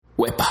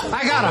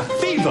I got a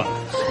fever,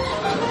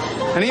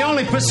 and the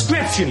only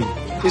prescription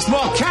is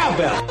more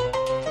cowbell.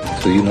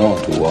 So you know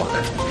how to walk,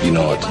 you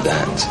know how to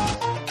dance.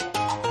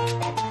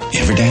 You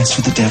ever dance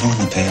with the devil in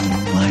the pale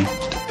moonlight?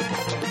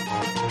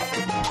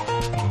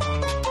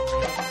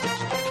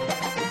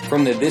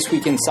 From the This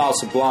Week in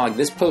Salsa blog,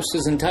 this post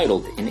is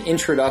entitled An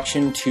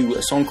Introduction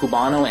to Son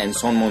Cubano and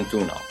Son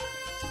Montuno.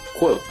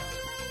 Quote,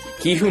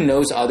 "He who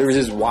knows others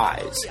is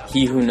wise.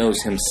 He who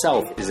knows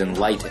himself is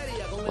enlightened."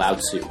 Lao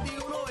Tzu.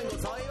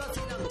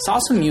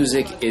 Salsa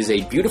music is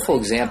a beautiful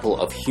example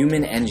of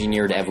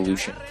human-engineered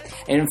evolution.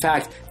 And in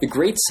fact, the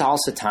Great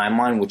Salsa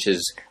Timeline, which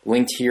is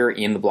linked here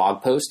in the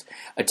blog post,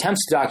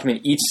 attempts to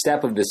document each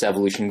step of this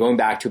evolution going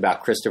back to about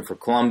Christopher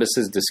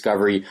Columbus's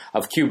discovery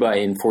of Cuba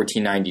in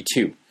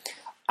 1492.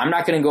 I'm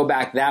not going to go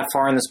back that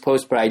far in this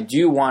post, but I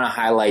do want to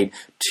highlight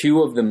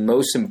two of the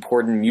most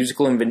important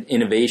musical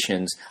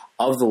innovations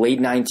of the late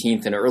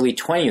 19th and early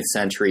 20th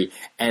century,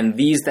 and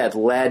these that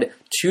led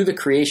to the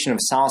creation of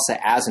salsa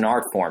as an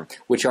art form,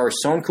 which are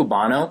son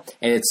cubano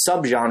and its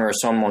subgenre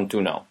son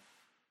montuno.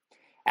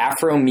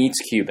 Afro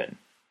meets Cuban.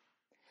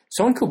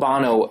 Son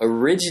cubano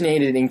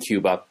originated in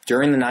Cuba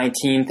during the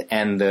 19th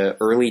and the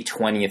early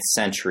 20th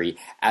century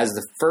as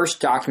the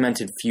first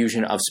documented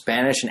fusion of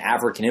Spanish and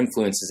African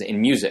influences in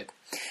music.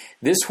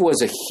 This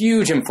was a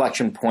huge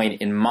inflection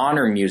point in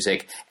modern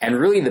music and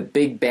really the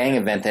Big Bang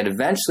event that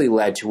eventually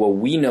led to what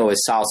we know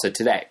as salsa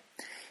today.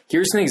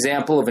 Here's an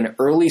example of an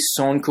early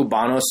son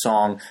cubano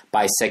song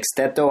by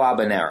Sexteto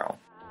Habanero.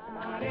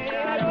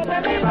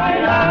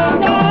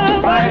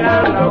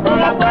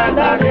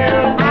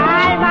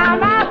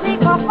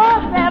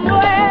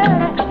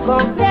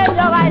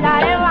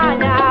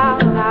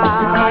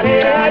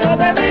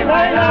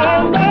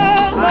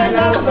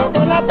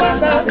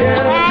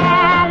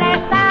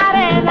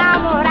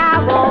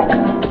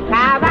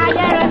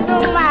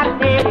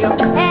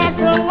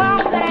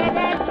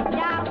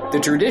 The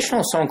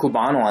traditional son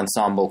cubano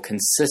ensemble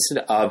consisted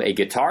of a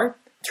guitar,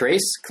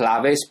 tres,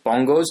 claves,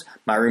 bongos,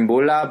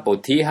 marimbula,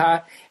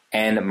 botija,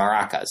 and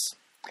maracas.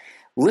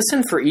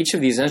 Listen for each of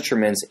these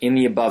instruments in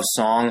the above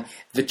song.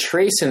 The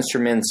tres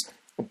instruments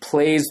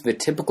plays the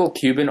typical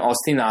Cuban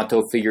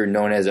ostinato figure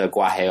known as a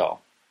guajeo.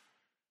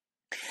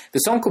 The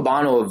son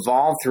cubano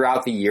evolved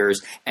throughout the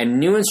years, and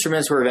new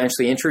instruments were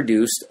eventually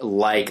introduced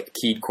like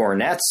keyed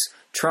cornets,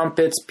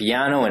 trumpets,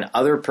 piano, and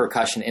other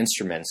percussion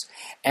instruments.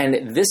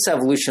 And this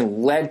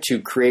evolution led to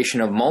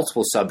creation of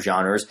multiple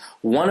subgenres,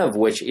 one of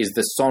which is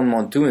the son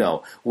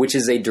montuno, which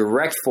is a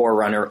direct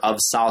forerunner of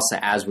salsa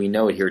as we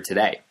know it here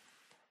today.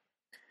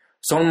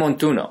 Son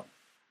montuno.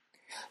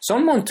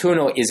 Son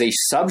montuno is a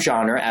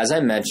subgenre, as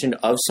I mentioned,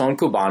 of son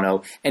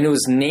cubano, and it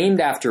was named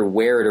after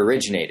where it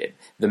originated,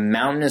 the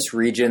mountainous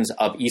regions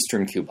of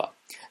eastern Cuba.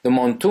 The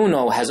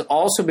montuno has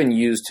also been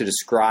used to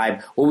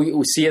describe what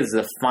we see as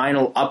the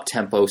final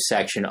up-tempo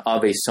section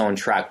of a son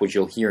track, which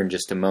you'll hear in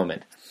just a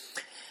moment.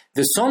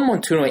 The son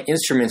montuno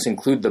instruments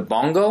include the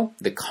bongo,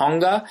 the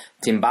conga,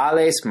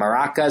 timbales,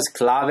 maracas,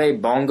 clave,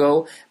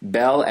 bongo,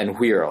 bell, and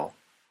güiro.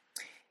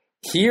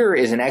 Here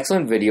is an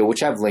excellent video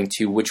which I've linked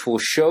to, which will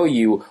show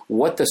you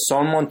what the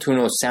son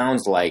montuno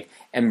sounds like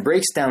and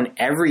breaks down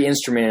every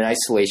instrument in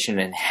isolation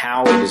and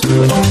how it is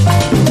played.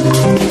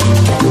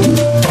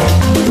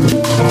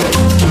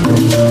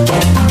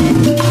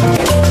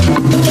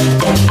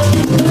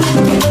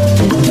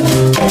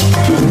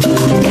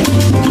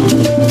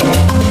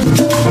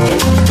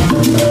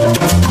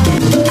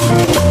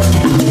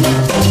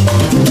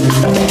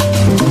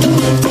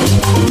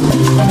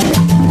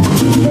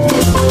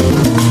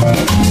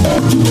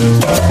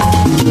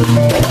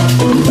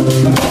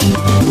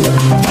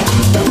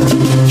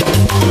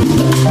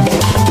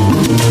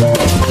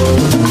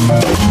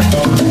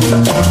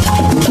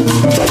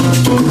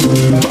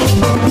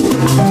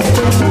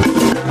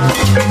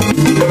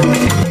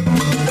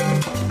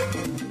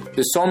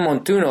 The son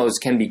montunos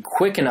can be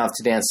quick enough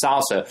to dance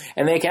salsa,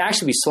 and they can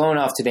actually be slow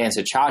enough to dance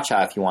a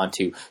cha-cha if you want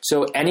to,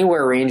 so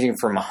anywhere ranging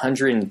from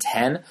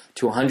 110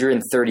 to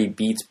 130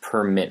 beats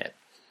per minute.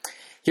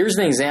 Here's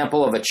an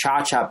example of a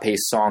cha-cha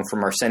pace song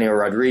from Arsenio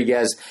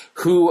Rodriguez,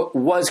 who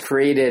was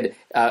credited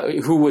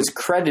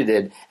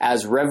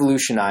as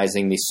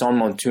revolutionizing the son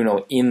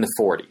montuno in the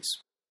 40s.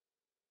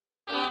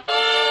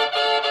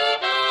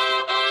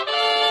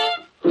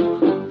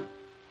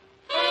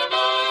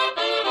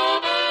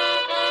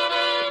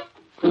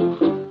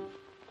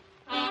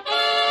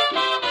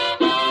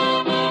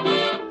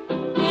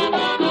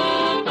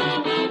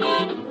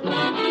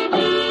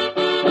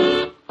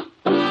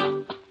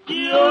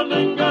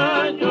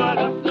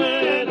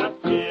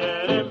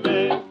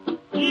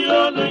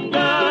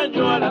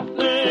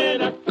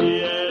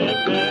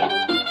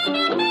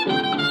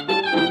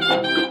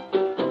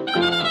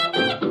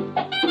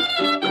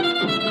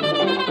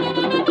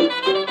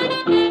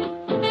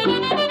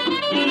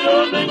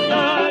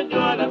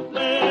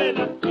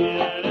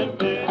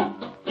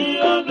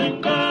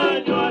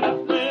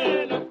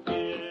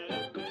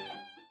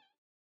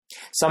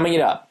 Summing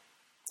it up,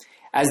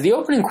 as the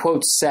opening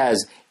quote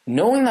says,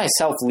 knowing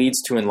thyself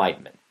leads to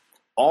enlightenment.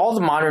 all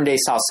the modern-day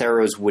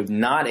salseros would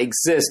not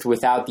exist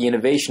without the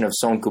innovation of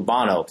son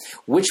cubano,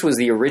 which was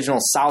the original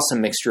salsa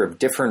mixture of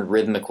different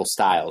rhythmical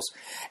styles.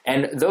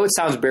 And though it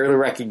sounds barely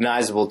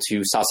recognizable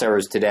to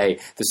salseros today,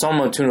 the son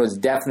montuno is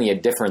definitely a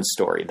different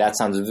story. That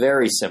sounds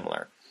very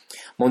similar.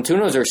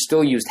 Montunos are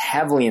still used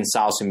heavily in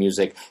salsa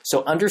music,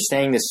 so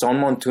understanding the son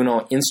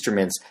montuno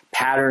instruments,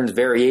 patterns,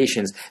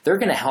 variations, they're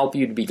going to help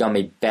you to become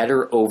a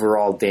better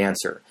overall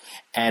dancer.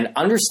 And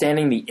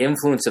understanding the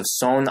influence of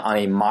son on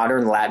a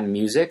modern Latin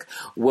music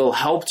will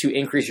help to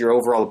increase your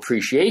overall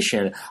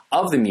appreciation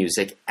of the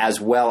music as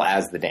well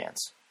as the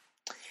dance.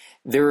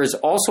 There is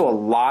also a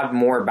lot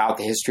more about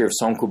the history of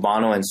son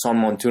cubano and son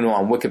montuno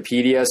on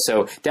Wikipedia,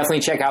 so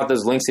definitely check out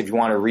those links if you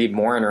want to read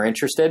more and are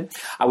interested.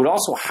 I would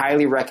also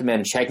highly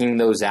recommend checking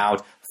those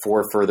out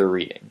for further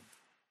reading.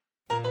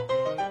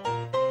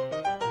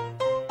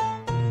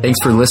 Thanks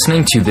for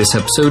listening to this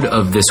episode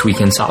of This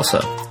Week in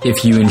Salsa.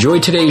 If you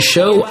enjoyed today's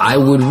show, I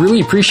would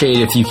really appreciate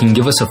it if you can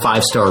give us a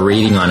 5-star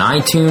rating on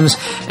iTunes.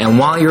 And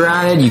while you're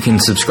at it, you can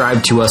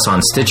subscribe to us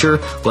on Stitcher,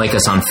 like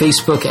us on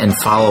Facebook, and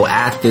follow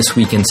at This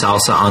Week in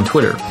Salsa on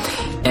Twitter.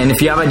 And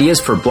if you have ideas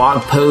for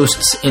blog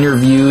posts,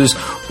 interviews,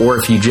 or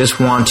if you just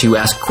want to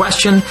ask a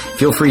question,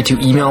 feel free to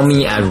email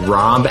me at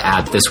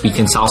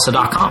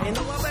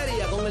rob@thisweekinsalsa.com.